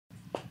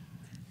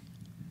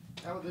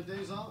How were the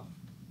days off?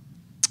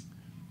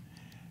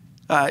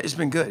 It's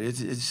been good.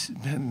 It's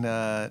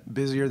been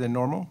busier than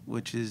normal,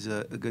 which is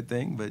a good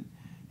thing, but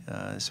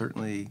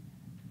certainly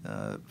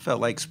felt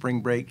like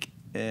spring break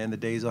and the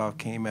days off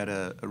came at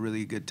a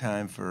really good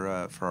time for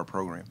our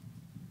program.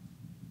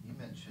 You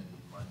mentioned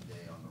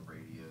Monday on the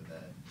radio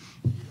that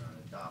you're going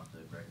to adopt the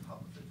Greg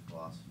Popovich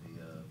philosophy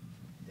of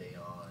day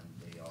on,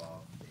 day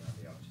off,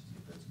 day off, just to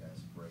give those guys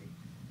a break.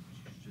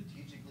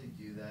 Strategically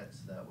do that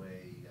so that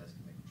way you guys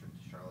can make a trip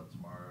to Charlotte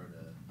tomorrow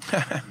to see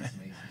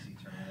some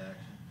ACC tournament action.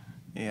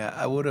 Yeah,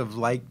 I would have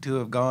liked to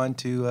have gone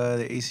to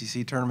the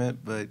ACC tournament,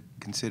 but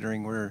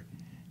considering we're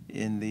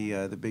in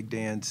the big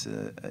dance,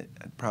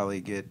 I'd probably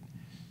get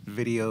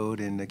videoed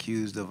and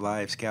accused of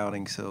live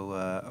scouting, so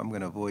I'm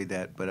going to avoid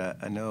that. But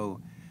I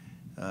know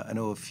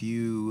a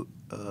few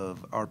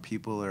of our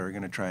people are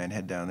going to try and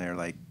head down there,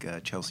 like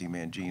Chelsea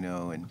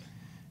Mangino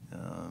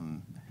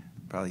and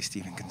probably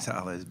Steven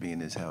Gonzalez,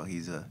 being as how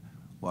he's a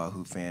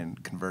Wahoo fan,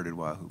 converted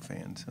Wahoo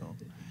fan. So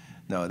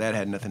no, that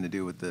had nothing to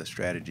do with the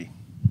strategy.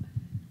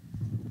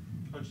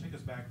 Coach, take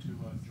us back to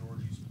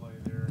Georgie's play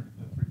there,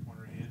 the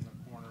three-pointer hit in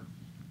the corner.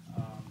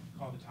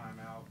 Called the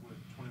timeout with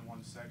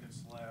 21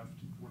 seconds left,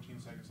 14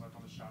 seconds left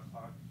on the shot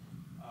clock.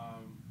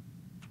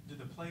 Did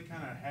the play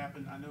kind of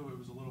happen? I know it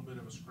was a little bit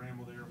of a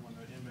scramble there when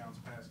the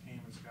inbounds pass came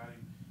and Scotty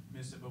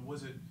missed it, but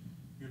was it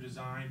your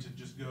design to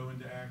just go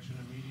into action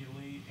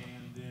immediately?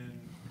 And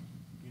then,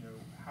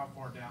 how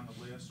far down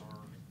the list, or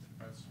if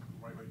that's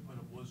the right way to put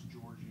it, was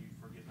Georgie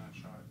for getting that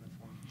shot in the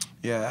corner?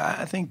 Yeah,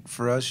 I think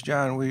for us,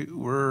 John,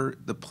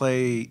 the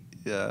play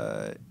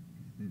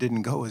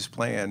didn't go as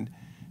planned.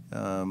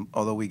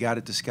 Although we got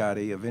it to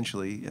Scotty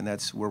eventually, and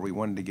that's where we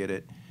wanted to get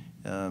it.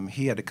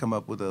 He had to come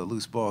up with a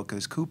loose ball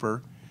because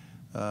Cooper's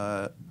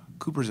a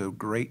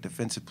great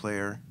defensive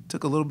player.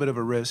 Took a little bit of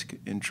a risk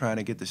in trying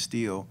to get the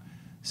steal.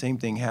 Same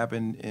thing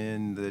happened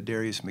in the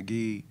Darius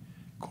McGee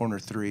corner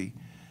three.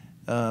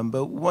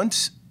 But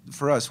once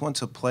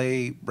a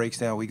play breaks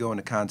down, we go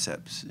into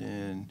concepts,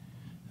 and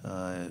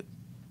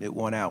it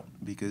won out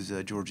because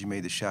Georgie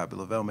made the shot. But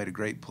Lavelle made a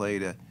great play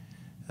to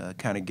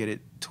kind of get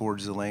it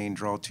towards the lane,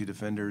 draw two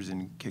defenders,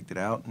 and kicked it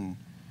out. And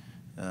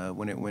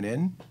when it went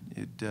in,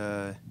 it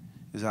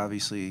was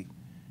obviously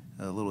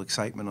a little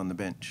excitement on the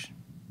bench.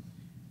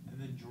 And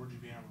then Georgie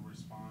being able to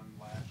respond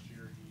last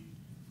year, he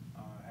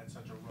had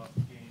such a rough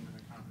game in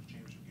the conference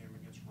championship game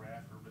against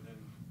Radford, but then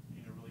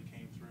really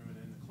came through and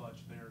in the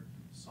clutch there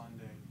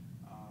Sunday.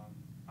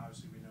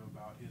 Obviously, we know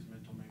about his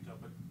mental makeup,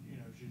 but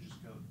if you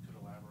just could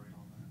elaborate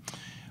on that.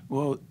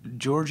 Well,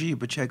 Georgie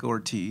Pacheco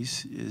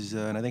Ortiz is,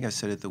 and I think I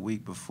said it the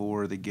week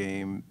before the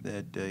game,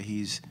 that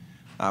he's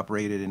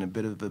operated in a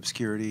bit of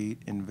obscurity,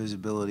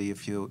 invisibility,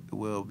 if you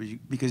will,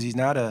 because he's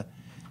not a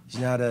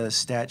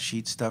stat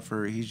sheet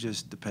stuffer. He's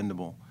just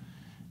dependable.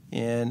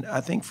 And I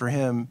think for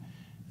him,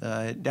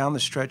 down the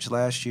stretch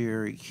last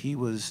year, he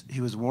was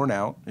worn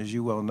out, as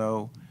you well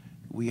know.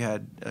 We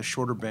had a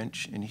shorter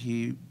bench, and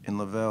he and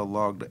Lavelle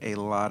logged a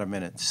lot of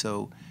minutes.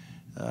 So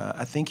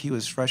I think he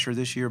was fresher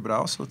this year, but I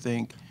also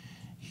think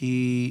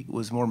he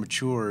was more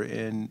mature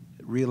and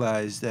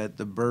realized that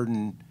the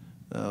burden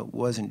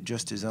wasn't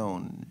just his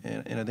own.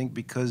 And I think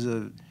because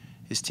of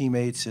his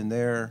teammates and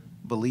their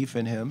belief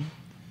in him,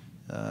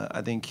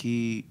 I think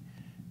he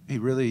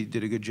really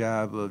did a good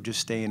job of just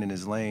staying in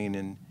his lane.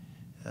 And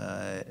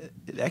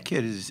that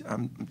kid is,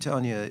 I'm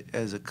telling you,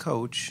 as a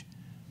coach,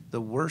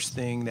 the worst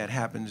thing that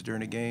happens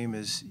during a game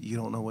is you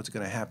don't know what's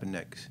going to happen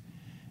next.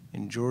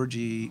 And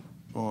Georgie,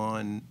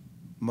 on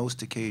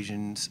most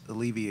occasions,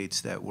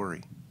 alleviates that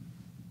worry.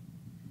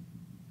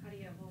 How do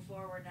you move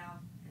forward now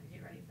and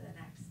get ready for the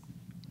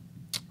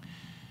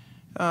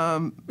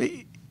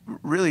next?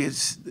 Really,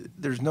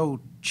 there's no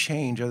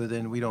change other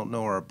than we don't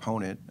know our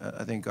opponent.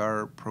 I think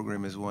our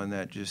program is one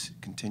that just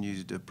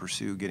continues to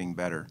pursue getting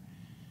better.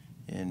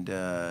 And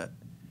I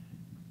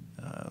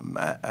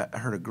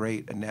heard a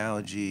great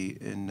analogy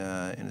in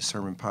a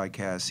sermon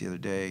podcast the other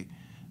day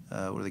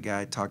where the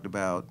guy talked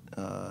about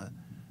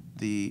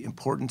the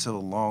importance of a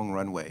long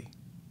runway.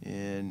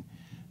 And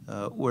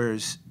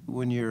whereas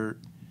when you're,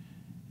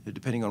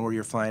 depending on where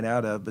you're flying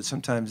out of, but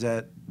sometimes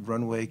that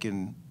runway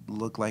can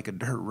look like a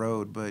dirt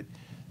road, but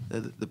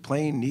the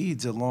plane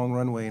needs a long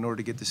runway in order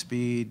to get the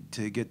speed,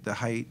 to get the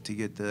height, to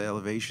get the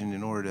elevation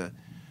in order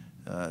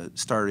to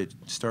start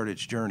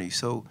its journey.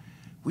 So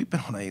we've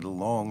been on a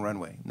long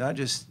runway, not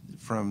just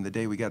from the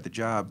day we got the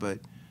job, but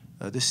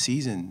this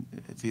season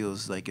it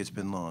feels like it's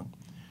been long.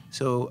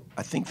 So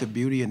I think the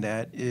beauty in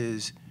that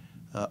is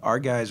our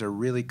guys are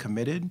really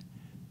committed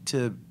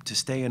to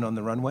staying on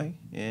the runway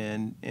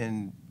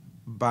and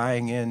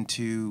buying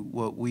into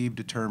what we've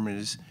determined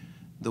is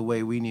the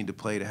way we need to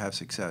play to have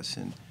success.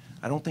 And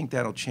I don't think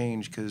that'll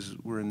change because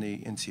we're in the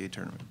NCAA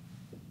tournament.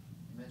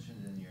 You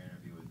mentioned in your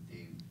interview with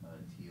Dave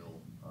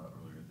Teal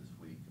earlier this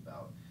week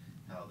about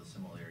how the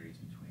similarities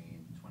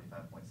between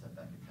 25-point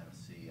setback at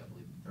Tennessee, I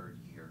believe the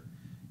third year,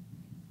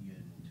 you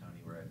and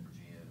Tony were at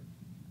Virginia,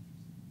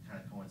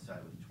 kind of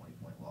coincided with the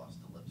 20-point loss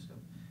to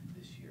Lipscomb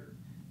this year.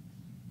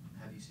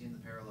 Have you seen the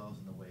parallels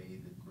in the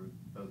way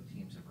both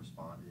teams have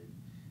responded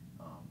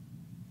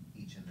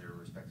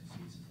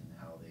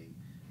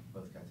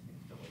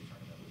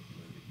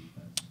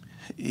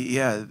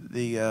Yeah,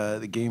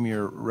 the game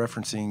you're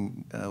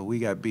referencing, we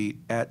got beat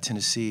at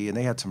Tennessee, and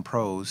they had some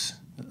pros,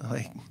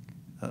 like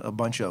a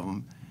bunch of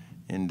them,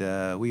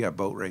 and we got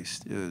boat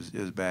raced. It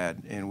was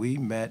bad, and we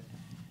met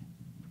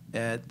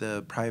at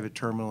the private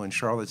terminal in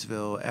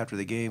Charlottesville after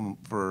the game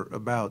for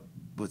about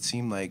what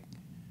seemed like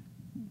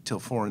till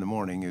 4 in the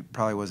morning. It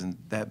probably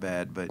wasn't that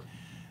bad, but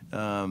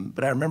I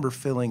remember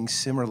feeling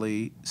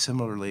similarly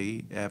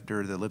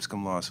after the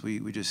Lipscomb loss. We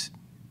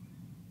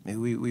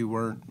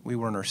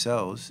weren't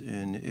ourselves,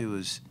 and it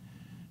was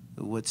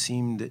what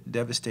seemed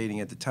devastating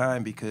at the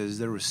time because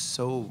there was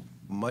so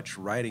much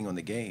riding on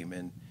the game.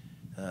 And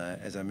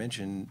as I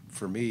mentioned,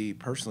 for me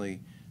personally,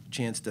 a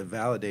chance to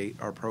validate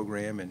our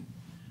program and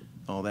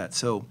all that.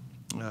 So,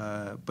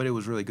 but it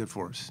was really good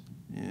for us.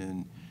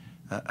 And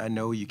I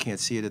know you can't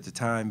see it at the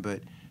time,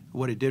 but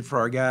what it did for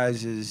our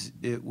guys is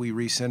we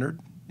recentered,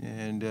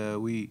 and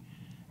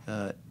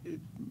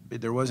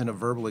there wasn't a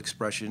verbal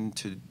expression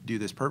to do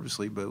this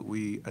purposely, but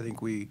I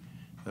think we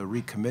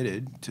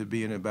recommitted to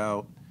being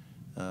about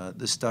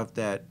the stuff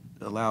that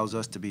allows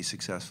us to be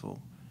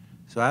successful.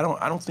 So I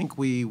don't think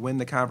we win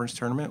the conference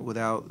tournament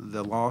without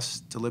the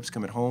loss to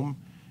Lipscomb at home,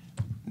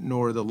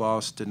 nor the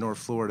loss to North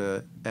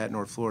Florida at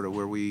North Florida,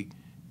 where we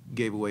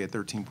gave away a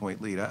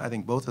 13-point lead. I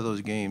think both of those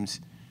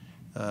games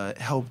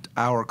helped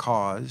our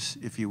cause,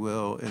 if you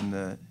will, in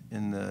the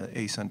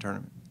ASUN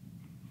tournament.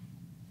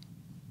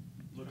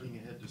 Looking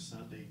ahead to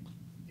Sunday,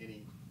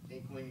 any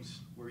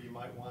inklings where you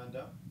might wind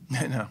up?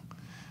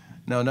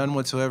 No, none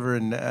whatsoever.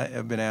 And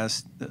I've been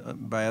asked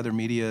by other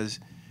media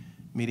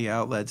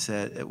outlets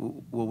that,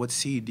 well, what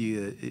seed do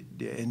you?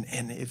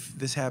 And if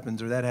this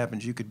happens or that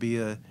happens, you could be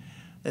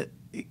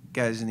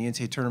guys in the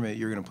NCAA tournament.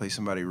 You're going to play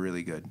somebody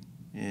really good,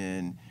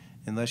 and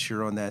unless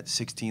you're on that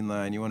 16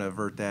 line, you want to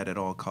avert that at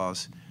all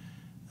costs.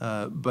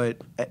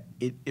 But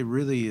it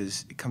really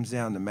is. It comes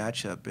down to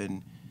matchups,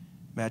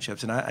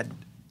 and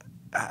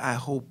I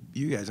hope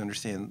you guys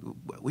understand.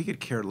 We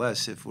could care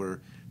less if we're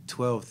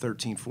 12,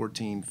 13,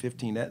 14,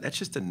 15. That's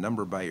just a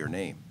number by your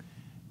name.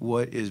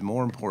 What is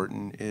more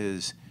important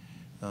is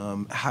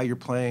how you're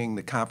playing,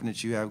 the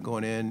confidence you have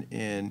going in,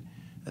 and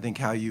I think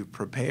how you've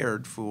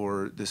prepared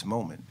for this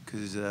moment.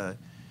 Because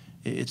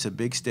it's a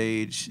big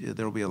stage.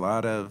 There will be a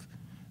lot of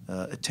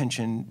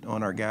attention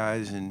on our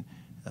guys, and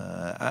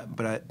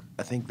but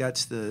I think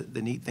that's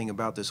the neat thing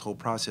about this whole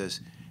process.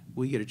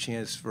 We get a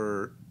chance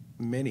for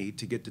many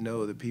to get to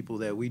know the people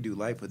that we do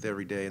life with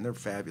every day, and they're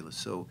fabulous.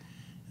 So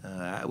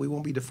we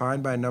won't be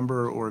defined by a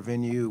number or a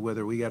venue,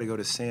 whether we got to go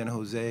to San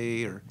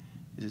Jose or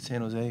is it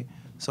San Jose,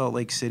 Salt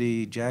Lake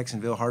City,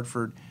 Jacksonville,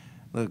 Hartford.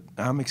 Look,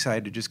 I'm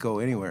excited to just go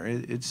anywhere.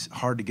 It's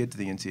hard to get to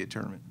the NCAA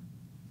tournament.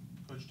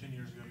 Coach, 10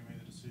 years ago you made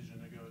the decision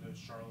to go to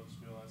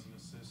Charlottesville as an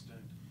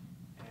assistant,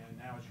 and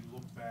now as you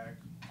look back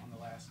on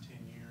the last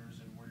 10 years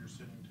and where you're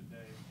sitting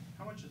today,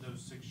 how much of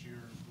those 6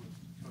 years with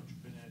Coach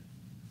Bennett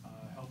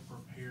helped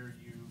prepare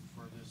you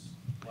for this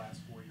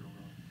last 4-year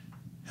run?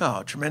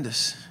 Oh,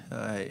 tremendous.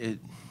 I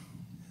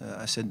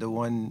said to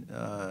one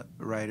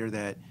writer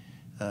that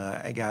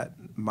I got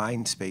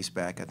mind space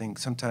back. I think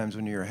sometimes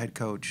when you're a head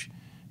coach,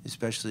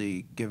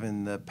 especially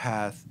given the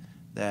path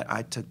that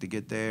I took to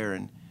get there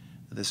and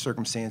the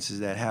circumstances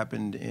that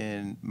happened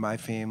in my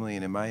family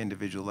and in my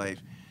individual life,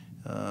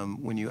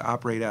 when you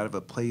operate out of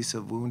a place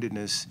of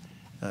woundedness,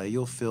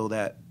 you'll fill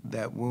that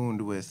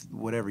wound with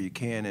whatever you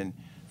can. And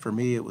for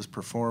me, it was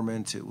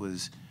performance. It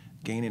was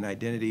gaining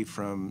identity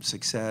from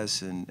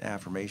success and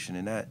affirmation.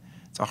 And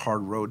it's a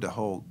hard road to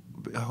hoe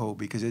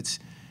because it's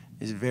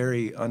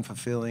very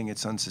unfulfilling.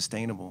 It's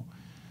unsustainable.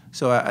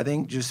 So I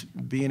think just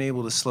being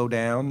able to slow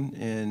down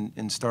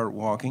and start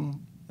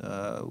walking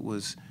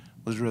was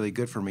really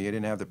good for me. I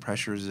didn't have the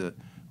pressures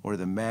or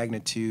the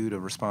magnitude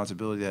of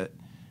responsibility that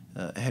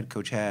a head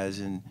coach has,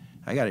 and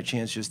I got a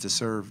chance just to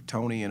serve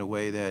Tony in a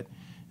way that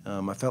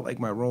I felt like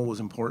my role was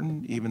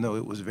important, even though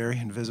it was very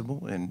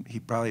invisible and he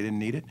probably didn't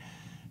need it.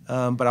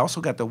 But I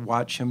also got to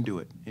watch him do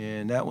it,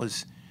 and that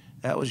was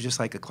just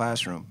like a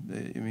classroom.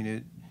 I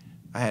mean,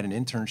 I had an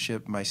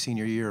internship my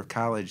senior year of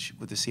college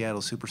with the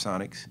Seattle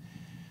Supersonics,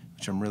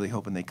 which I'm really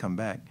hoping they come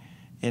back.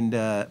 And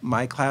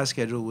my class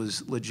schedule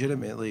was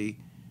legitimately,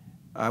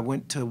 I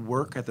went to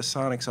work at the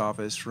Sonics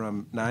office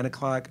from 9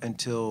 o'clock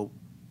until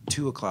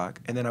 2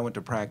 o'clock, and then I went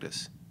to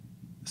practice.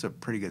 It's a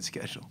pretty good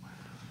schedule.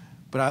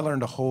 But I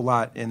learned a whole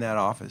lot in that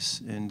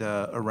office and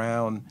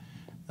around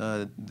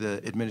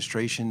the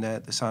administration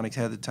that the Sonics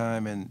had at the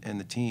time and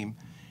the team.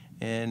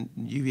 And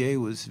UVA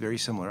was very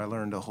similar. I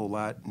learned a whole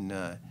lot and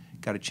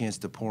got a chance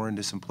to pour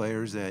into some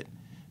players that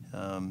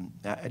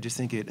I just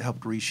think it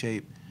helped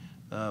reshape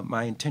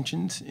my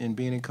intentions in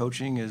being in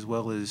coaching, as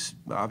well as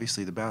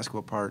obviously the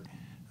basketball part.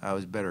 I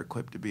was better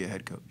equipped to be a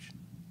head coach.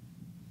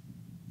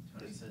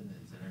 Tony said in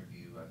his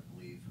interview, I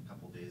believe, a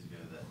couple of days ago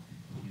that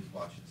he was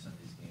watching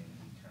Sunday's game and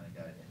he kind of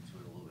got into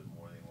it a little bit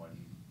more than what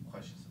he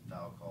questioned some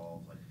foul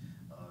calls, like,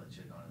 it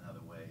should have gone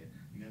another way.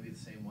 Are you going to be the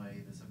same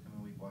way this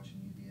upcoming week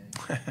watching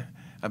UVA?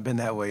 I've been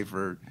that way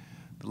for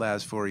the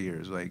last 4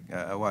 years. Like,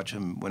 I watch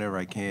them whenever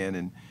I can,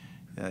 and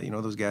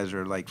those guys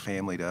are like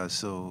family to us.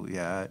 So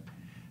yeah,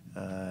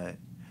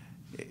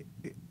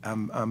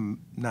 I'm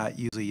not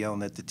usually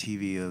yelling at the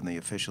TV and the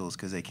officials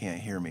because they can't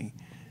hear me,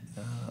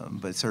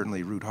 but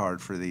certainly root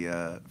hard for the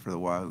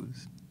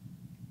Wahoos.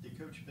 Did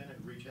Coach Bennett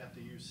reach out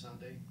to you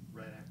Sunday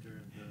right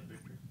after the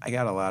victory? I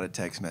got a lot of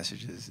text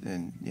messages,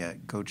 and yeah,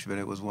 Coach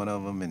Bennett was one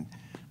of them, and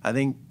I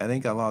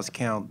think I lost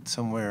count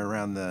somewhere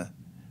around the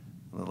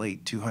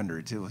late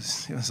 200s. It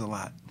was a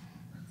lot.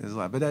 It was a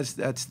lot, but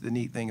that's the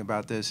neat thing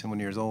about this. And when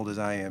you're as old as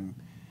I am,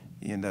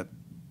 you end up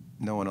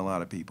knowing a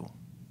lot of people.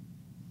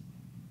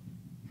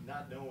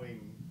 Not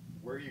knowing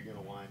where you're going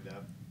to wind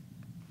up,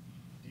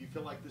 do you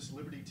feel like this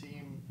Liberty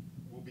team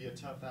will be a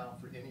tough out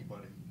for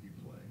anybody you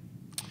play?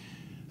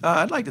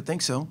 I'd like to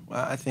think so.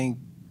 I think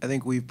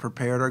we've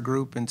prepared our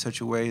group in such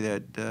a way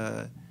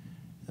that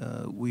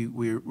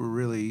we're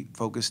really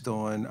focused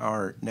on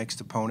our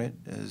next opponent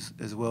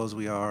as well as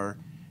we are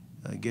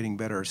getting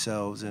better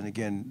ourselves. And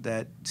again,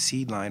 that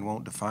seed line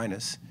won't define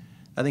us.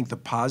 I think the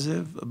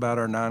positive about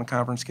our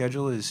non-conference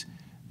schedule is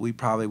we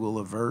probably will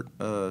avert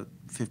a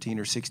 15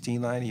 or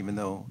 16 line, even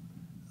though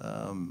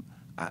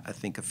I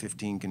think a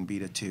 15 can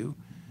beat a 2.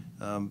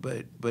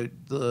 But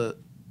the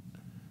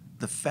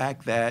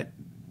fact that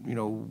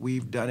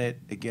we've done it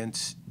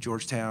against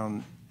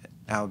Georgetown,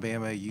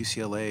 Alabama,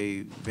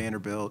 UCLA,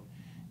 Vanderbilt,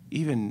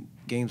 even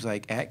games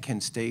like at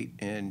Kent State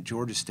and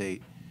Georgia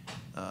State,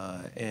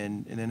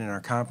 and then in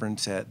our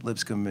conference at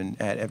Lipscomb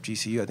and at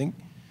FGCU, I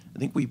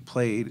think we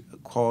played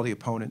quality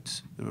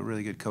opponents who were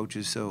really good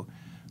coaches. So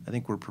I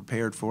think we're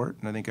prepared for it,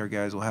 and I think our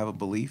guys will have a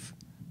belief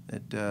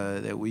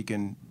that we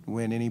can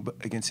win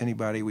against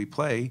anybody we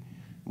play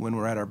when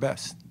we're at our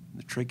best.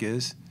 The trick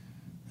is,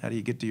 how do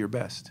you get to your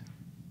best?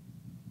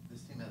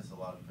 This team has a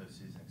lot of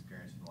postseason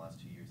experience from the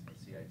last 2 years in the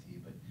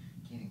CIT, but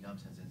Keenan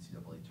Gums has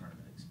NCAA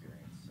tournament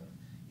experience. So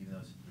even though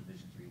it's at the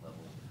Division III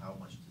level, how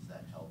much does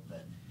that help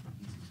that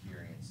he's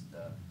experienced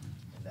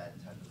in that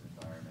type of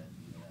environment,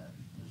 even at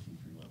the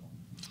D3 level?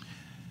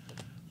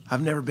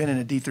 I've never been in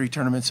a D3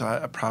 tournament, so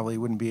I probably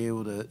wouldn't be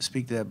able to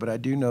speak to that. But I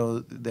do know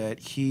that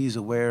he's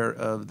aware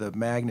of the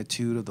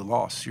magnitude of the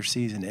loss. Your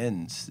season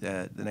ends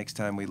the next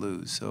time we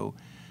lose. So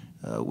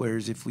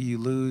whereas if you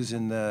lose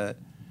in the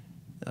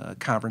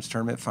conference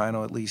tournament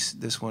final, at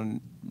least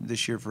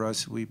this year for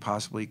us, we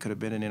possibly could have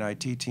been an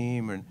NIT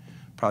team and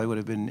probably would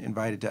have been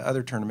invited to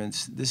other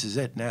tournaments. This is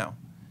it now.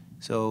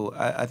 So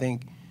I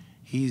think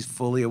he's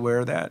fully aware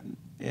of that.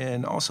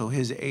 And also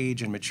his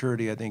age and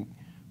maturity, I think,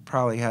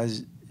 probably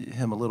has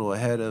him a little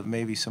ahead of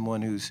maybe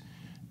someone who's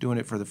doing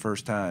it for the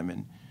first time.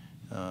 And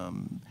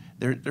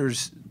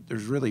there's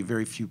really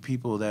very few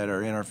people that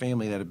are in our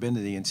family that have been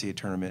to the NCAA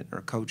tournament or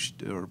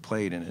coached or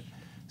played in it.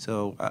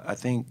 So I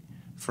think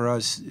for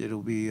us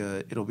it'll be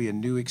a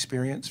new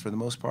experience for the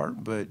most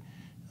part. But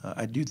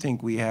I do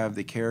think we have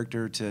the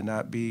character to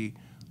not be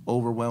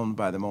overwhelmed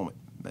by the moment.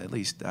 At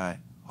least I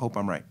hope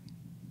I'm right.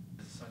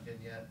 Has it sunk in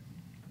yet?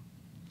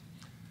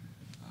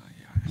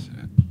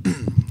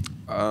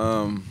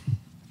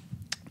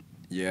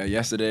 Yeah,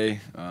 yesterday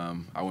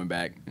I went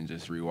back and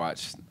just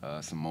rewatched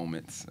some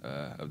moments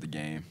of the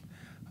game.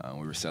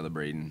 We were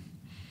celebrating,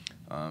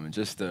 and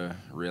just to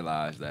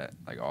realize that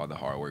all the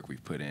hard work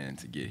we've put in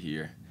to get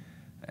here,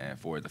 and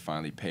for it to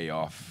finally pay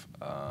off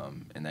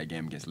in that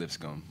game against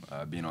Lipscomb,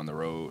 being on the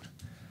road,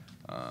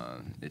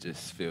 it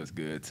just feels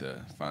good to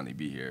finally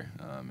be here.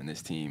 And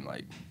this team,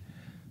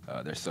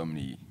 there's so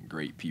many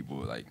great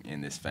people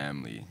in this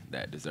family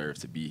that deserve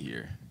to be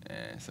here.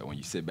 And so when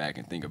you sit back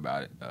and think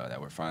about it, that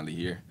we're finally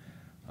here,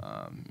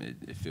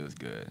 it feels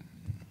good.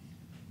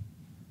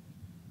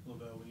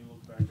 Lavelle, when you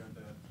look back at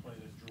that play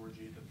that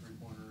Georgie hit the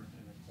three-pointer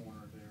in the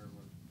corner there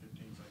with 15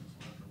 seconds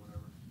left or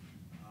whatever,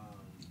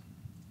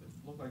 it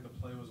looked like the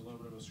play was a little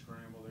bit of a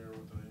scramble there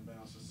with the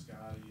inbounds to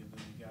Scotty, and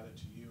then he got it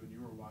to you, and you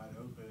were wide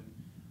open.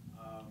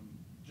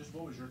 Just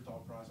what was your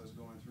thought process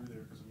going through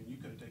there? Because, I mean, you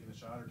could have taken the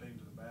shot or taken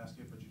it to the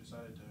basket, but you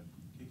decided to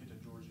kick it to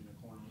Georgie in the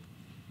corner.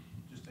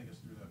 Just take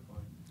us through that play.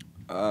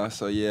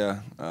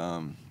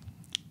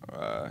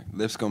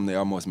 Lipscomb, they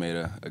almost made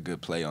a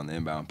good play on the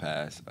inbound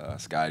pass.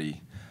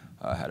 Scotty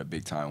had a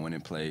big-time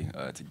winning play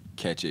to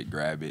catch it,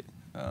 grab it.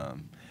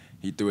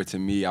 He threw it to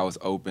me. I was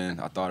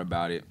open. I thought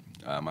about it.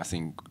 I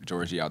seen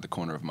Georgie out the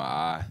corner of my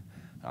eye.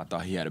 I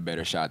thought he had a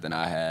better shot than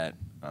I had.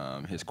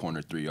 His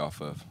corner three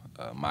off of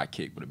my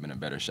kick would have been a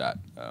better shot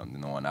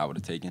than the one I would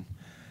have taken.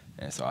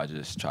 And so I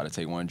just tried to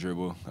take one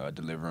dribble,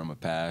 deliver him a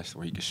pass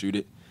where he could shoot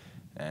it.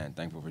 And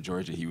thankful for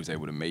Georgia, he was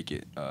able to make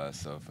it.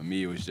 So for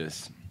me, it was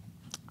just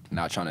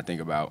not trying to think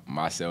about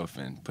myself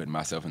and putting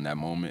myself in that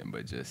moment,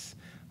 but just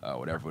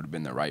whatever would have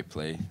been the right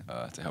play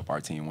to help our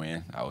team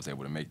win, I was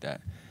able to make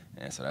that.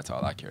 And so that's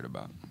all I cared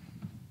about.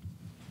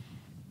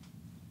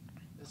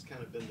 That's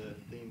kind of been the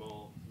theme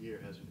all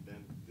year, hasn't it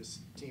been? This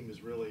team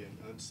is really an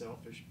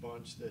unselfish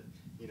bunch that,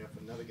 if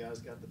another guy's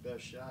got the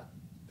best shot,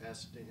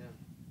 pass it to him.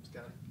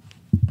 Scotty?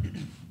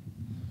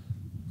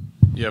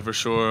 Yeah, for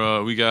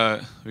sure. We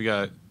got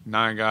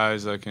 9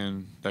 guys that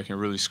can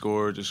really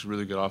score, just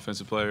really good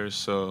offensive players.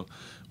 So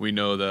we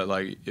know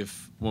that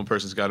if one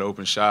person's got an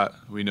open shot,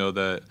 we know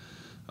that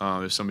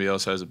if somebody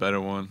else has a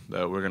better one,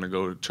 that we're gonna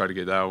go try to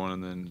get that one,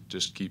 and then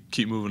just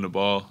keep moving the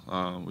ball.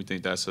 We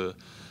think that's the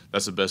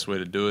best way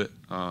to do it.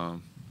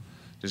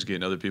 Just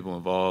getting other people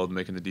involved,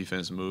 making the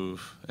defense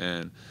move,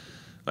 and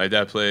like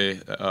that play,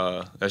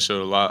 that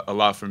showed a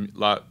lot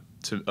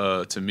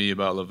to me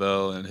about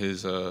Lavelle and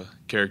his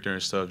character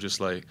and stuff.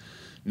 Just like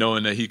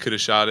knowing that he could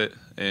have shot it,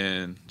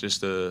 and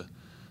just the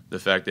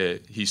fact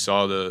that he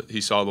saw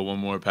the one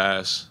more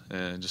pass,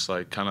 and just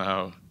like kind of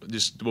how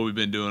just what we've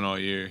been doing all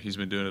year. He's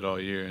been doing it all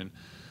year, and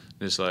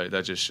just like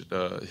that, just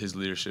his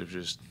leadership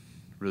just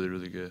really,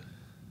 really good.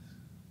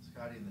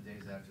 Scotty, in the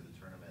days after the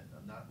tournament,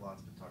 not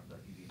lots been talked about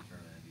you being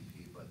tournament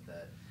MVP, but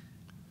that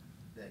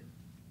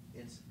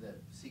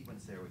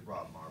sequence there with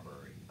Rob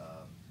Marbury.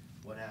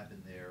 What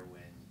happened there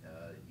when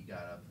you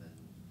got up and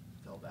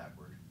fell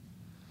backward?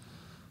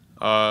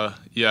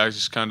 Yeah, I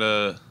just kind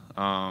of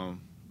I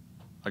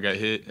got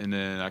hit, and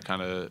then I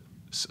kind of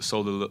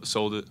sold it.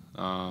 So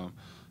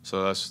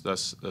that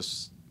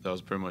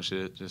was pretty much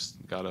it.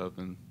 Just got up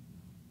and.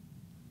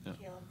 Yeah.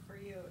 Caleb, for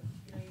you,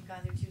 you've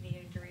gone through 2 knee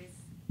injuries.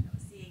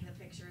 Seeing the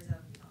pictures of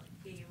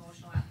being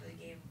emotional after the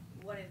game,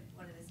 what did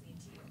this mean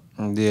to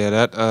you? Yeah,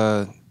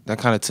 that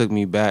kind of took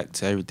me back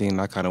to everything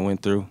I kind of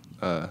went through,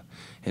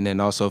 and then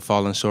also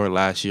falling short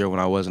last year when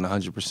I wasn't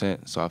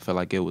 100%. So I felt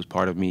like it was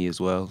part of me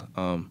as well.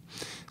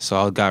 So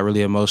I got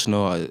really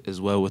emotional as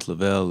well with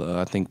Lavelle.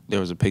 I think there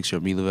was a picture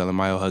of me, Lavelle, and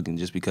Mayo hugging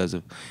just because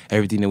of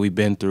everything that we've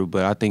been through.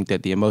 But I think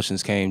that the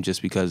emotions came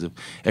just because of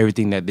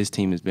everything that this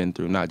team has been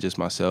through, not just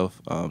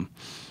myself.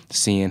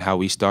 Seeing how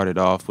we started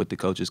off with the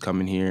coaches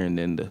coming here, and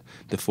then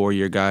the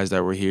 4-year guys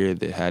that were here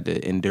that had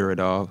to endure it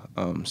all.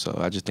 So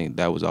I just think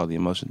that was all the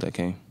emotions that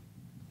came.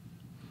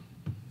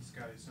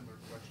 Scotty, similar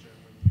question.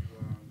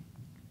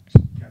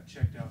 When you got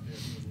checked out there, I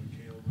think it was when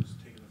Caleb was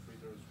taking the free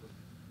throws with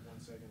 1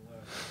 second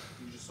left.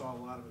 You just saw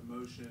a lot of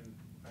emotion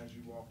as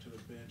you walked to the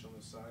bench on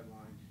the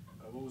sideline.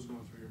 What was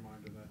going through your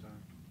mind at that time?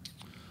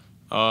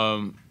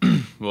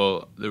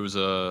 Well, there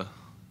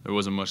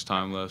wasn't much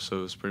time left, so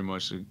it was pretty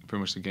much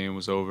the game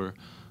was over.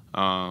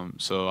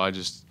 So I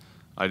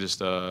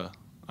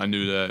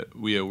knew that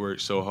we had worked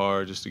so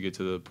hard just to get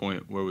to the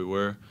point where we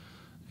were,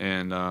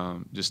 and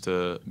just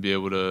to be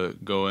able to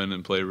go in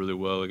and play really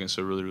well against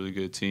a really, really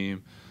good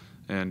team,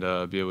 and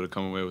be able to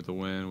come away with the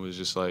win was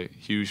just like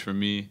huge for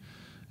me,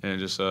 and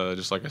just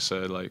like I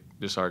said, like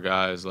just our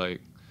guys, like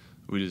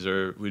we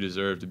deserve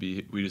to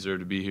be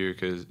here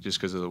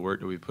because of the work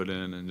that we put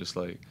in, and just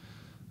like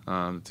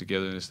the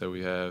togetherness that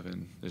we have,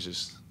 and it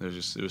was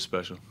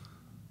special.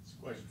 It's a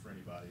question for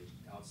anybody.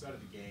 Outside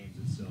of the games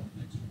itself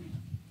next week,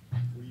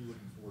 what are you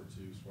looking forward to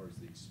as far as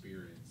the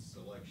experience,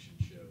 selection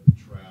show,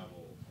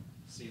 travel,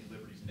 seeing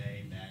Liberty's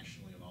name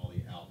nationally on all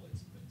the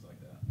outlets and things like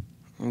that?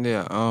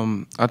 Yeah,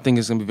 I think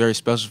it's going to be very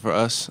special for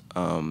us.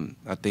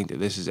 I think that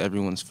this is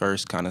everyone's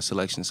first kind of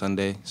selection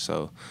Sunday,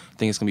 so I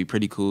think it's going to be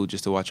pretty cool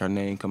just to watch our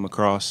name come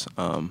across.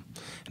 And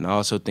I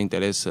also think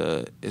that it's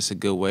a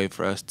good way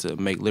for us to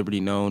make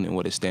Liberty known and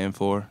what it stands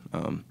for.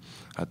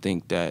 I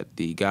think that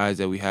the guys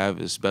that we have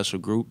is a special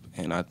group,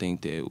 and I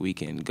think that we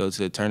can go to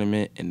the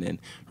tournament and then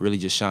really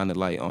just shine the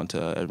light onto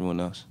everyone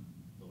else.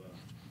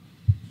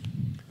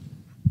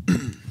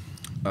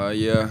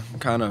 Yeah,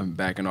 kind of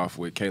backing off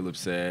what Caleb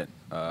said.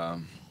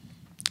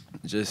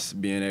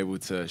 Just being able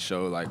to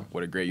show like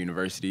what a great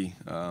university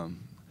that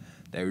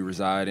we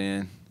reside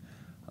in,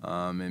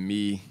 and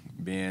me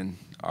being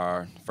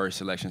our first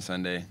selection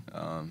Sunday,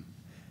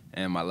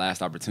 and my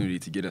last opportunity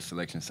to get a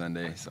selection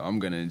Sunday. So I'm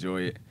gonna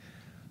enjoy it.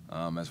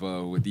 As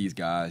well with these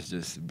guys,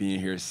 just being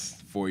here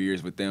 4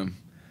 years with them.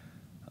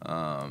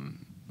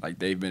 Like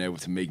they've been able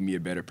to make me a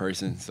better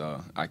person,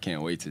 so I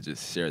can't wait to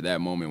just share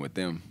that moment with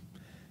them,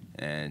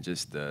 and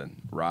just the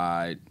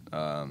ride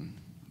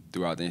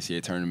throughout the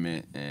NCAA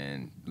tournament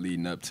and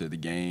leading up to the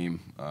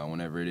game,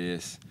 whenever it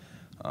is.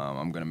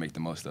 I'm gonna make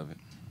the most of it.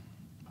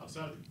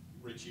 Outside of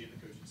Richie and the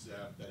coaching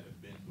staff that have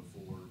been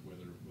before,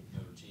 whether with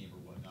another team or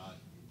whatnot,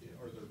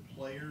 are there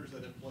players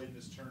that have played in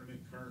this tournament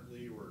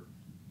currently or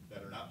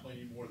that are not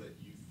playing anymore that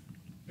you've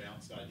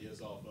bounced ideas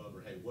off of,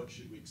 or hey, what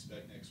should we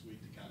expect next week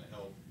to kind of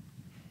help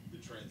the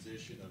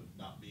transition of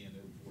not being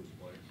there before as a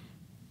player?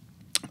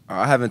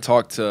 I haven't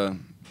talked to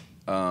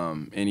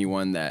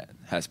anyone that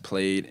has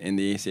played in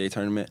the NCAA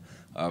tournament,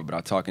 but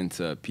I'm talking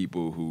to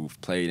people who've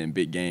played in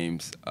big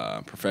games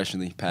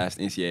professionally past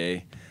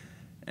NCAA,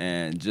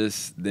 and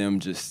just them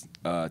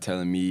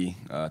telling me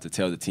to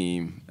tell the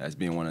team as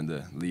being one of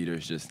the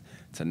leaders just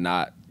to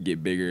not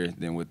get bigger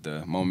than what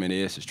the moment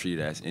is, just treat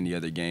it as any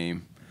other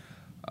game.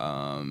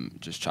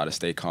 Just try to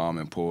stay calm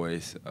and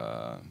poised,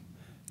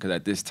 because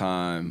at this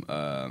time,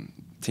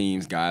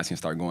 guys can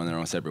start going their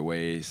own separate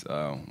ways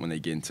when they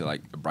get into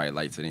like the bright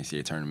lights of the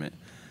NCAA tournament.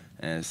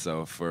 And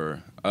so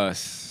for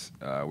us,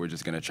 we're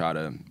just gonna try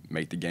to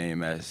make the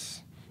game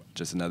as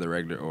just another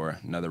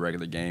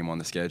regular game on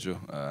the schedule,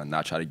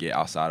 not try to get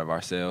outside of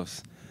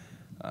ourselves,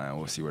 and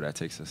we'll see where that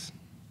takes us.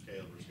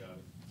 Caleb or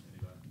Scotty,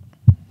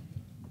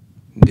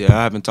 anybody? Yeah,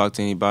 I haven't talked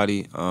to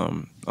anybody.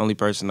 Only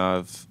person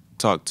I've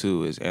talked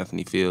to is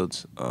Anthony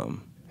Fields.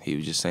 he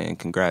was just saying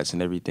congrats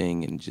and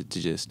everything, and to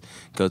just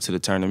go to the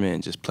tournament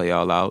and just play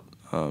all out.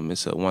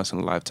 It's a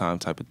once-in-a-lifetime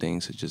type of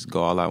thing, so just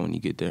go all out when you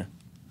get there.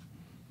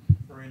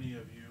 For any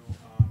of you,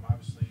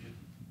 obviously it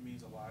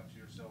means a lot to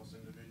yourselves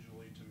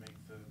individually to make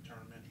the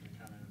tournament and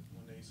kind of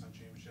win the ASUN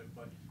championship,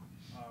 but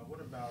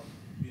what about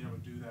being able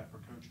to do that for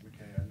Coach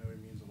McKay? I know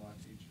it means a lot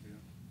to each of you.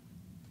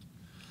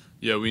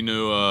 Yeah, we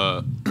knew,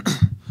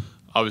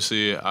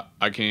 obviously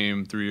I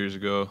came 3 years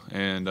ago,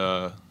 and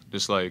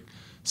just like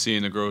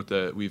seeing the growth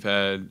that we've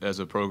had as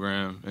a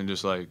program, and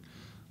just like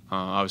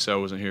obviously I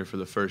wasn't here for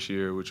the first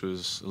year, which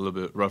was a little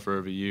bit rougher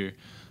of a year,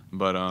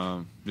 but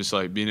just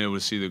like being able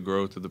to see the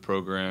growth of the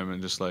program,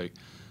 and just like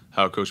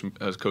how Coach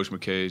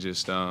McKay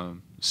just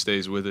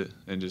stays with it,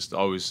 and just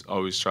always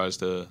tries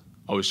to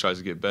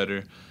get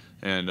better,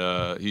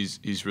 and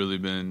he's really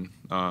been.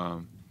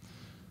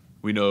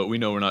 We know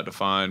we're not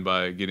defined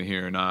by getting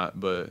here or not,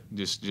 but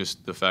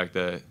just the fact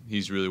that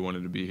he's really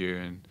wanted to be here,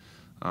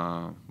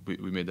 and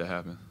we made that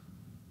happen.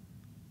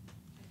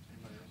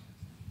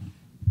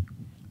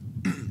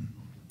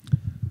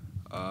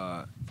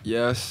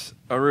 Yes,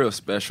 a real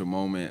special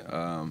moment.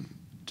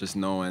 Just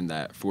knowing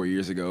that 4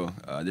 years ago,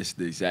 this is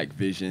the exact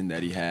vision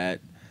that he had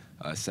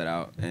set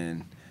out,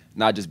 and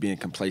not just being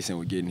complacent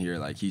with getting here.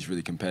 Like, he's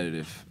really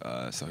competitive,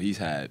 so he's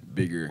had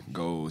bigger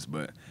goals.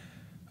 But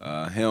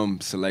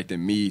him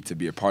selecting me to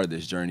be a part of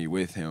this journey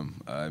with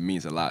him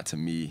means a lot to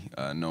me,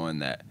 knowing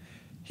that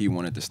he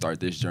wanted to start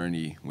this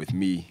journey with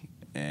me,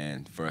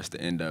 and for us to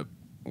end up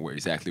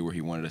exactly where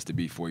he wanted us to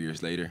be 4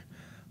 years later.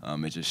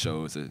 It just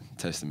shows a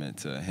testament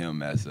to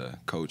him as a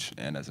coach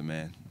and as a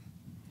man.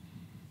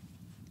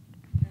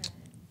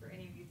 For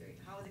any of you three,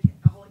 how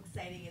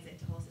exciting is it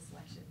to host a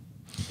selection?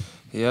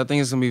 Yeah, I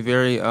think it's going to be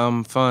very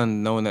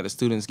fun knowing that the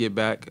students get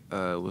back.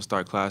 We'll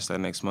start class that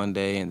next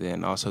Monday, and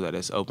then also that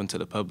it's open to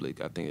the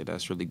public. I think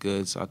that's really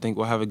good. So I think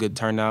we'll have a good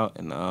turnout,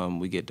 and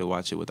we get to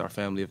watch it with our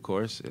family, of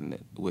course, and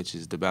which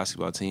is the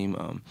basketball team.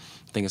 I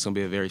think it's going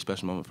to be a very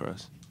special moment for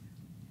us.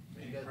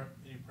 Any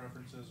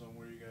preferences on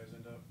where you guys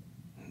end up?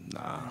 Nah.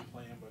 Not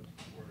where you're playing, but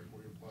where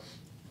you're playing.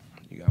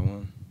 You got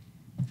one?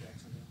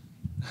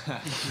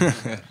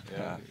 Jacksonville.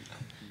 Yeah.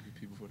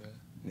 People for that.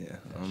 Yeah,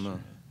 I don't know.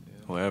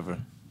 Wherever.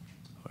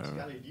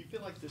 Scotty, do you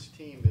feel like this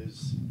team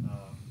is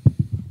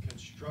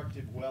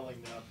constructed well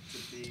enough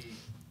to be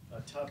a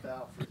tough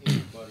out for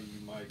anybody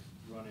you might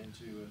run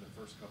into in the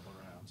first couple of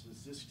rounds?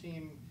 Is this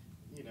team,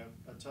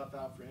 a tough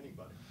out for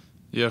anybody?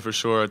 Yeah, for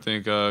sure. I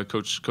think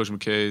Coach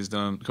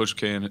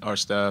McKay and our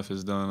staff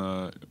has done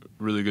a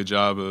really good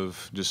job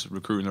of just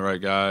recruiting the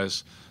right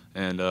guys,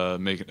 and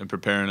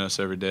preparing us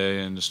every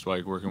day, and just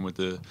like working with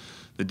the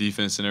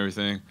defense and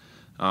everything.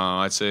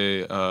 I'd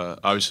say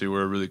obviously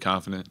we're really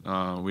confident.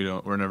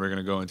 We're never going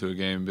to go into a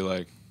game and be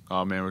like,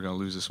 oh man, we're going to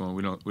lose this one.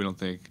 We don't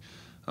think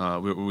I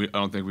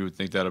don't think we would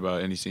think that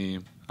about any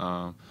team.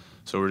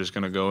 So we're just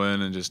going to go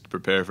in and just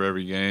prepare for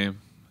every game,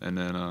 and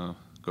then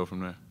go from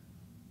there.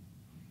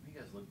 When you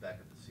guys look back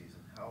at the season,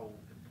 how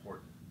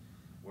important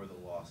were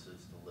the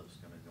losses to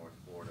Lipscomb and North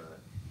Florida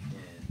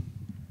in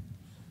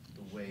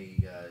the way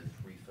you guys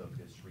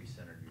refocused,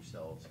 recentered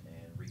yourselves,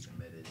 and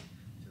recommitted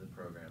to the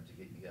program to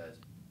get you guys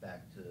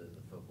back to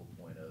the focal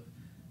point of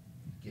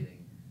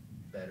getting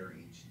better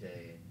each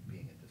day and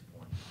being at this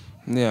point?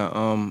 Yeah,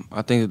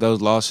 I think that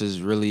those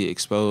losses really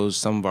exposed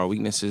some of our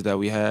weaknesses that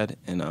we had,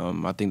 and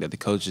I think that the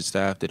coaching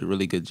staff did a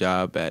really good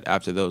job at,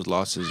 after those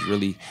losses,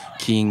 really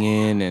keying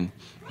in and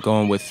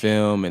going with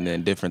film and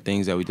then different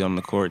things that we did on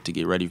the court to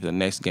get ready for the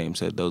next game,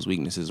 so that those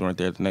weaknesses weren't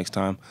there the next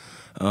time.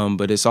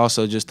 But it's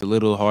also just the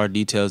little hard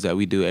details that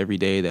we do every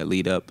day that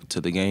lead up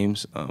to the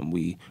games.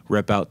 We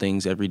rep out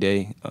things every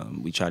day.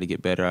 We try to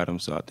get better at them,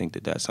 so I think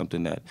that that's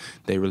something that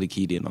they really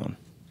keyed in on.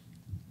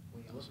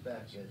 When you look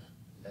back at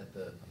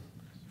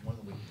one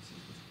of the weaknesses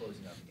was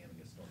closing out the game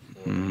against North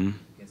Florida,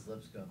 against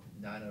Lipscomb,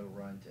 9-0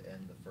 run to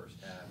end the first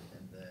half,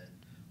 and then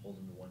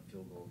holding the one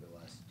field goal over the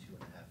last 2.5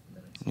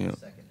 minutes in the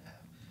second half.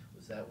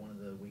 Was that one of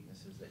the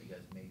weaknesses that you guys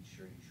made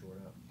sure you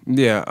shored up?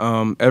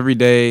 Yeah, every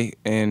day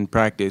in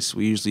practice,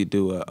 we usually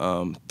do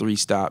a 3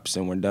 stops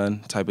and we're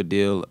done type of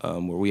deal,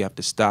 where we have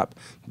to stop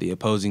the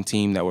opposing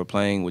team that we're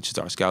playing, which is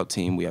our scout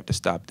team. We have to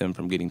stop them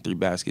from getting 3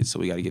 baskets, so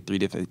we got to get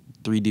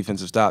three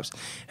defensive stops.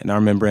 And I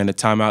remember in the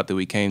timeout that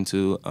we came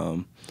to,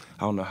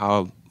 I don't know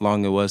how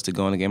long it was to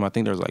go in the game. I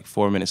think there was like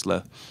 4 minutes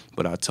left.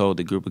 But I told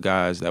the group of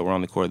guys that were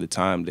on the court at the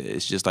time that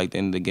it's just like the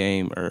end of the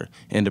game or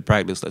end of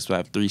practice. Let's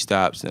have 3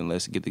 stops and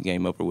let's get the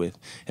game over with.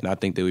 And I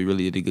think that we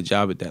really did a good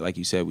job at that. Like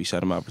you said, we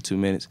shut them out for 2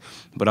 minutes.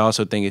 But I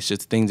also think it's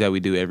just things that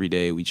we do every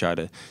day. We try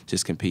to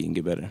just compete and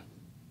get better.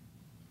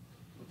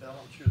 Well,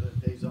 I'm sure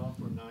that days off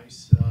were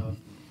nice.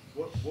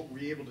 What were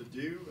you able to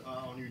do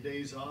on your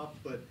days off,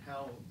 but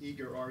how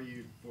eager are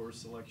you for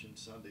Selection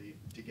Sunday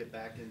to get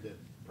back into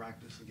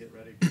practice and get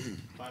ready,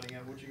 finding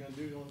out what you're going to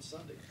do on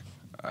Sunday?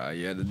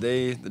 Yeah,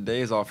 the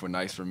days off were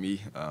nice for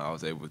me. I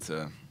was able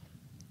to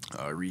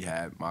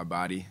rehab my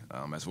body,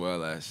 as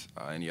well as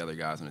any other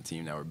guys on the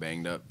team that were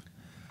banged up.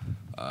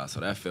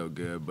 So that felt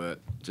good. But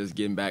just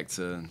getting back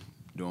to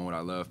doing what I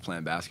love,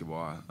 playing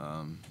basketball,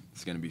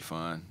 it's gonna be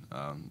fun.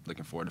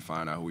 Looking forward to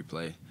finding out who we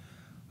play.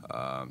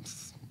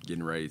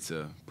 Getting ready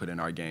to put in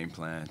our game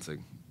plan to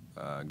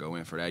go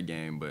in for that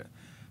game. But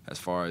as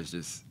far as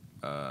just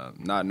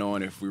not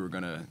knowing if we were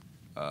gonna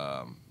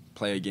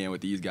play again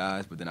with these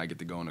guys, but then I get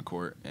to go on the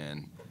court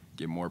and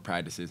get more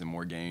practices and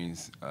more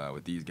games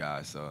with these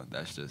guys. So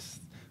that's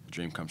just a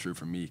dream come true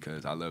for me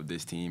because I love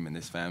this team and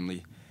this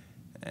family,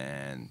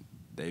 and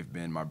they've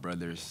been my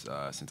brothers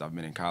since I've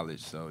been in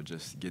college. So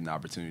just getting the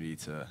opportunity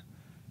to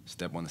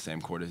step on the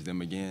same court as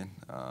them again,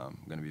 I'm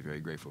going to be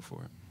very grateful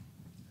for it.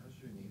 How's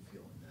your knee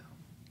feeling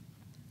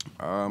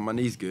now? My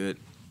knee's good.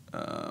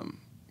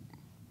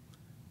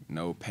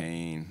 No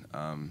pain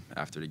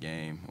after the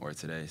game or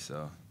today,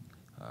 so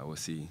we'll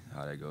see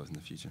how that goes in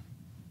the future.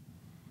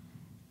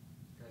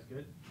 Guys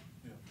good?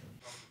 Yeah,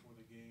 talked before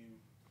the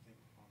game, I think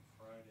on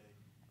Friday,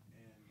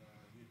 and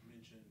you'd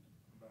mentioned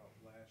about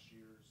last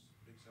year's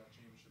Big South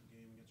Championship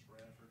game against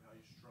Radford, how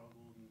you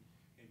struggled and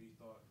maybe you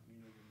thought,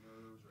 your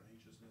nerves or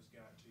anxiousness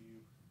got to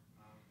you.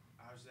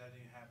 How's that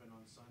didn't happen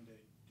on Sunday?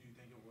 Do you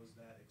think it was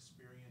that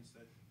experience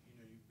that,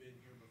 you've been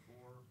here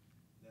before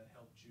that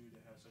helped you to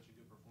have such a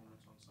good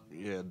performance on Sunday?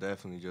 Yeah,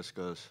 definitely, just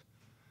because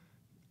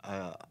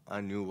I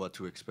knew what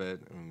to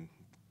expect, and,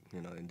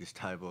 in this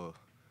type of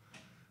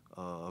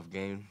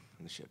game,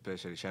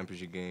 especially the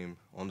championship game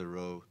on the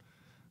road.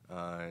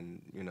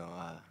 And,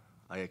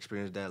 I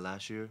experienced that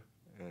last year.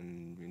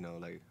 And,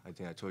 like I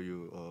think I told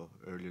you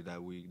earlier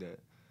that week that,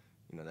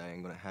 that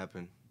ain't going to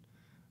happen,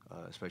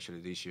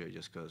 especially this year,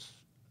 just because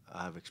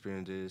I have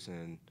experienced this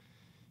and,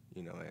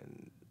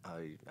 and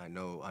I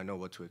know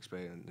what to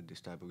expect in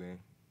this type of game.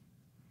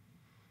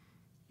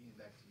 Getting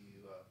back to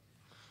you,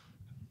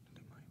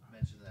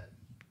 mentioned that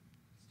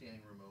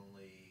standing room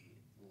only,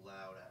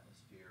 loud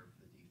atmosphere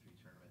for the D3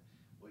 tournament.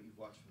 What you've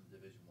watched from the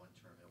Division I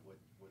tournament, what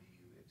are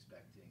you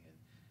expecting, and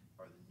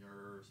are the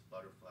nerves,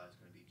 butterflies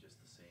going to be just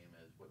the same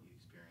as what you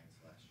experienced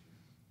last year?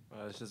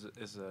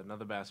 It's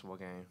another basketball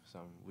game.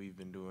 We've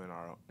been doing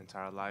our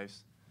entire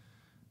lives.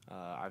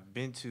 I've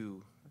been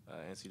to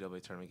NCAA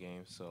tournament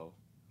games, so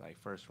like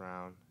first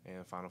round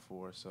and Final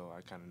Four, so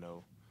I kind of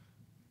know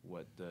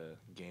what the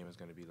game is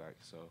going to be like.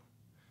 So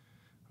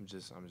I'm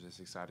just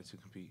excited to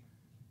compete.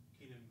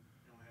 Keenan,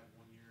 you only had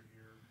 1 year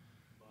here,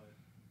 but,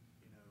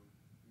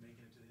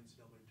 making it to the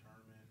NCAA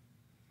tournament,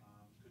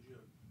 could you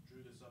have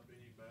drew this up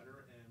any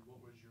better? And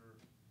what was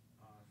your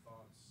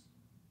thoughts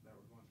that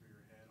were going through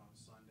your head on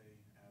Sunday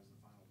as the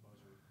final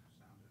buzzer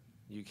sounded?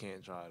 You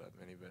can't draw it up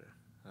any better.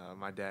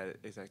 My dad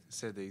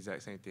said the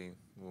exact same thing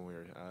when we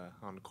were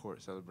on the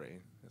court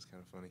celebrating. That's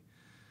kind of funny.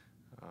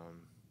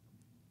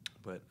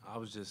 But I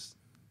was just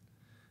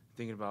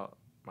thinking about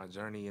my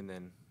journey and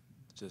then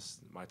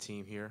just my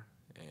team here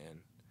and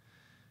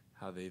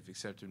how they've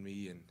accepted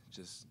me and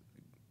just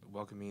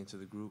welcomed me into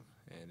the group,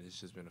 and it's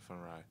just been a fun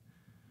ride.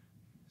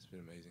 It's been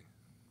amazing.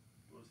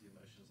 What was the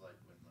emotions like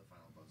when the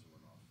final buzzer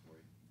went off for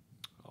you?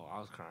 Oh, I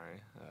was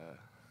crying.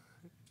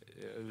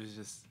 It was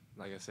just,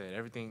 like I said,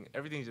 everything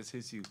just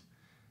hits you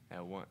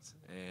at once,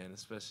 and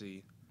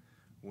especially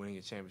winning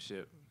a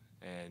championship.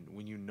 And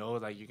when you know,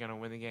 like, you're going to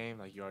win the game,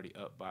 like, you're already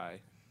up by,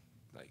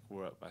 like,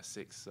 we're up by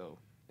 6, so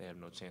they have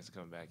no chance to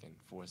come back in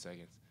 4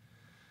 seconds.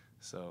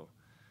 So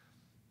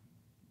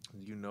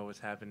you know what's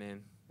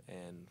happening,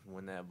 and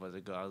when that buzzer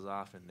goes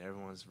off and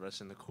everyone's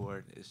rushing the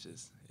court, it's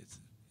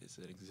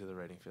an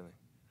exhilarating feeling.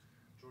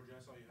 Georgia,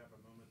 I saw you have a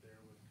moment there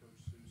with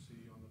Coach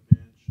Susie on the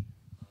bench.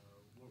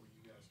 What were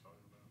you guys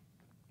talking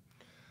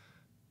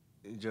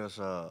about? Just,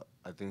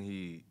 I think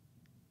he,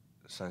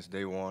 since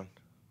day one,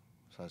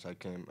 since I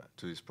came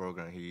to this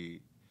program, he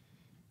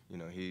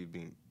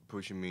been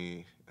pushing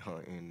me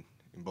in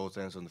both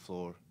ends on the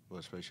floor, but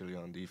especially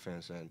on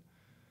defense, and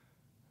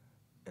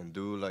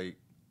do like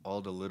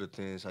all the little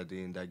things I did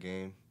in that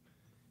game.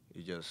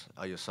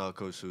 I just saw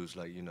Coach Seuss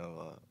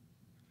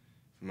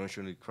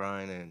emotionally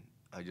crying, and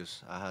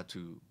I had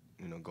to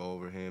go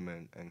over him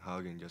and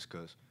hug him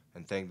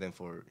and thank them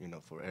for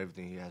for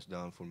everything he has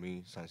done for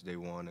me since day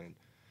one,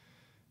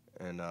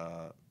 and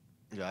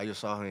I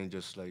just saw him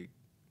just like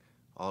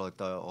all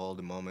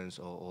the moments,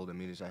 all the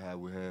meetings I had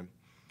with him,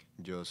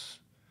 just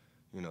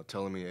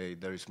telling me, hey,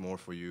 there is more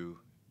for you.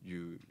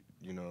 You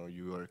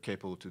are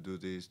capable to do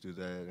this, do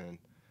that, and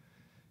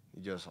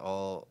just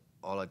all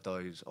I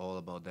thought is all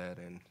about that,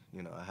 and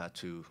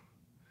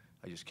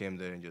I just came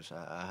there and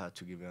I had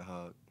to give him a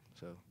hug.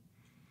 So.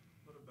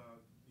 What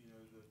about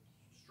the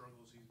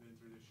struggles he's been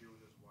through this year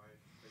with his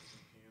wife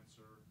facing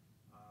cancer?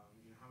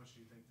 How much do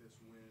you think this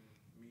win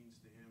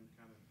means to him to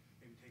kind of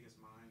maybe take his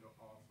mind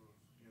off of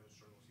the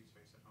struggles he's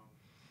faced at home?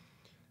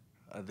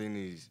 I think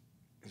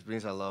it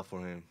brings a lot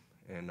for him,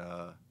 and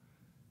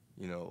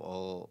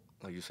all,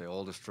 like you say,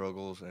 all the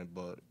struggles,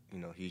 but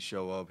he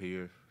show up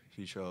here,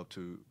 he show up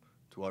to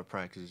our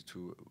practice,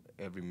 to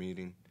every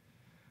meeting,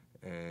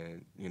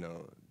 and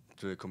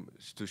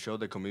to show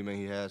the commitment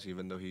he has,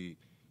 even though he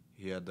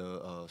had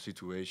the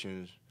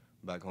situations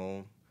back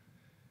home.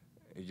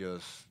 It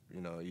just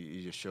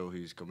he just show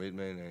his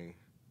commitment and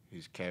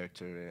his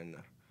character, and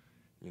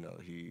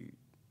he's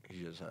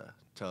just a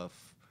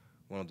tough,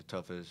 one of the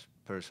toughest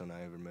person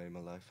I ever met in my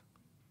life.